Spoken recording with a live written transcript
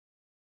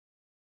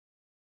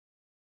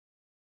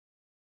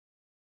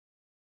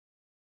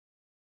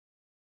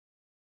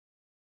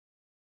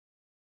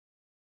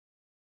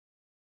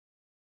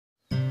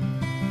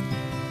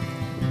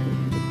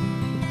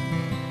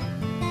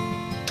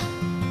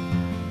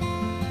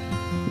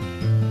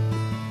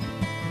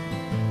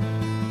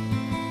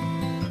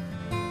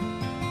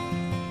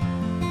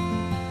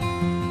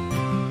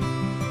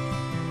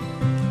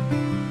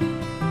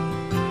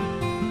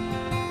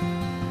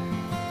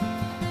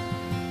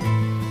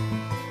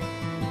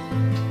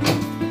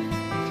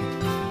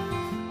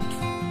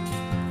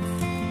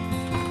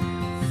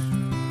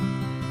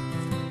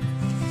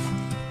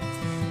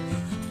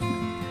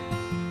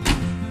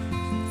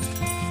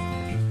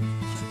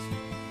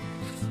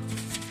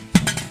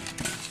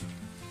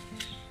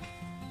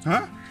Ha?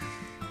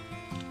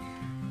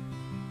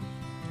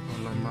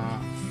 Alamak.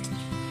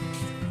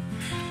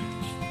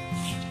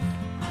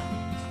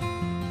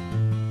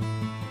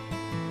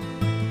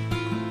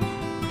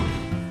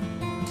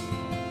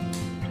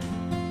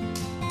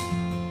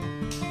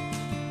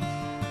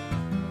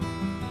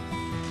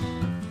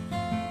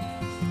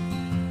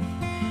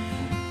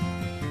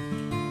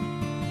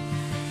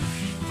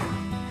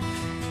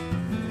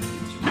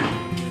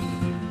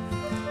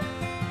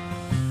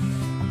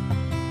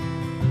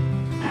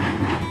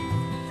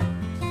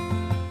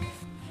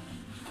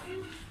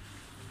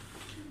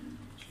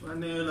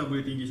 Manalah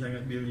boleh tinggi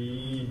sangat bil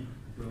ni.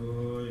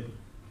 Aduh.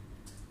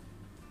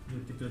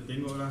 Kita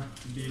tengoklah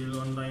bil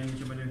online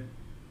macam mana.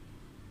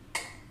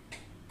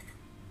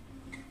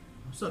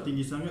 Masa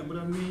tinggi sangat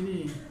bulan Mei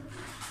ni.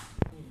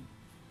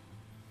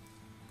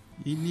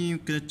 Ini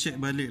kena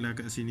check balik lah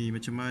kat sini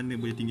macam mana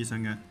boleh tinggi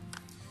sangat.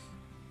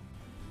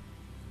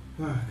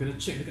 Kena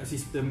check dekat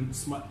sistem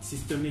smart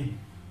system ni.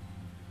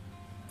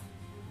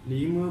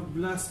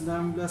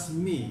 15-16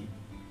 Mei.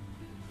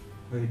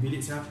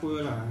 Bilik siapa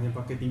lah yang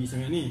pakai tinggi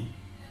sangat ni?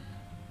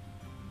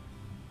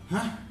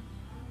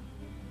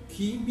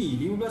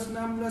 Kimi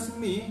 15-16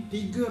 Mei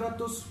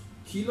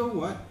 300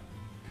 kilowatt.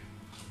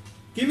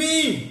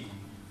 Kimi!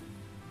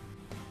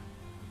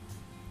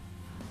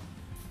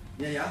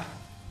 Ya.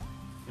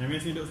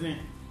 MS ni duduk sini.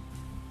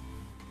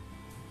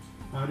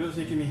 Duduk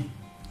sini Kimi.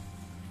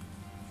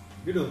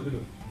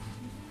 Duduk.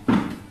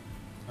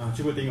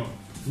 Cuba tengok.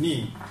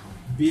 Ni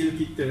bil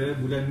kita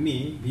bulan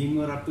Mei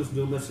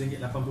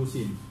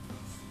RM512.80.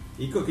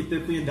 Ikut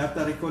kita punya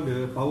data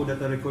recorder, power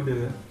data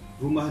recorder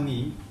rumah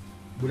ni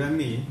bulan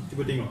Mei,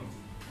 cuba tengok.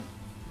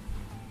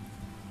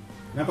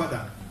 Nampak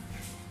tak?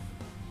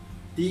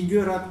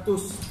 300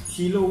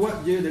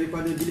 kilowatt je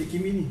daripada bilik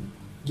Kimi ni.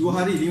 2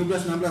 hari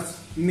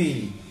 15-16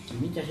 Mei ni.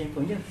 Ini charge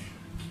handphone je.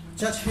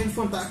 Charge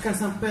handphone tak akan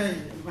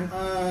sampai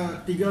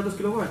 300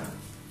 kilowatt.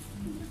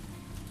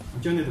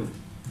 Macam mana tu?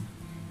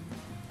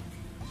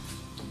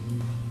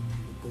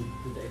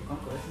 Tutup aircon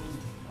kat sini.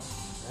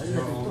 Ya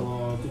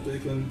Allah, tutup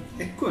aircon.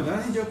 Aircon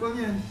lah ni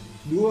jawapannya.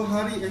 2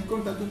 hari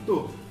aircon tak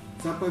tutup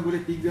sampai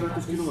boleh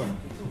 300 kilowatt.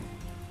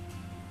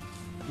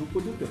 Lupa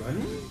tutup lah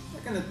ni.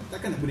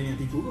 Takkan nak boleh yang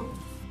tipu kot.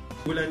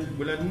 Bulan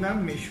 6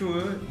 make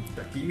sure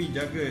tak Kimi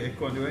jaga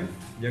aircon tu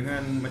jangan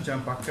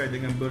macam pakai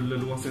dengan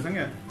berleluasa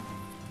sangat.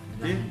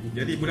 Okay?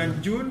 Jadi bulan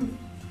Jun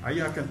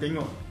ayah akan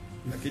tengok.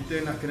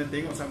 Kita nak kena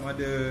tengok sama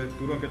ada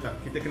turun ke tak.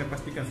 Kita kena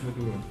pastikan semua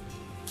turun.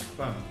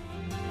 Faham?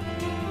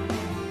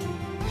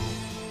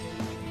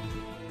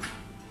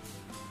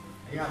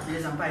 Ya,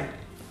 saya sampai.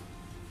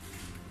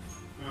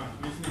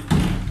 Ni sini.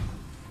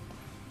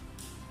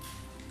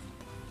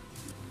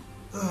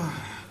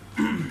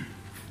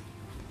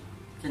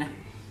 Macam mana?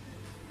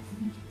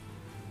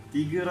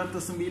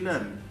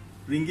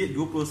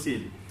 RM309.20.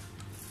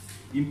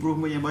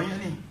 Improvement yang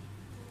banyak ni.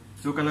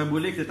 So kalau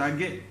boleh kita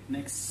target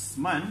next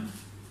month.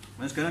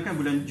 Sekarang kan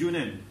bulan Jun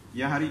kan.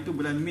 Yang hari tu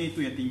bulan Mei tu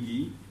yang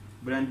tinggi.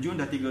 Bulan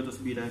Jun dah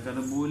 309.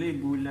 Kalau boleh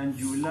bulan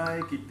Julai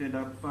kita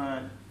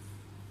dapat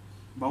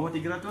bawah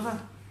 300 lah.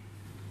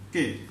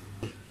 Okay.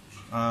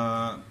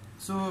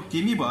 So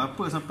Kimi buat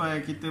apa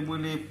sampai kita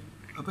boleh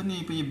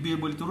punya bil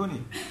boleh turun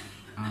ni?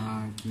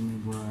 Kimi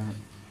buat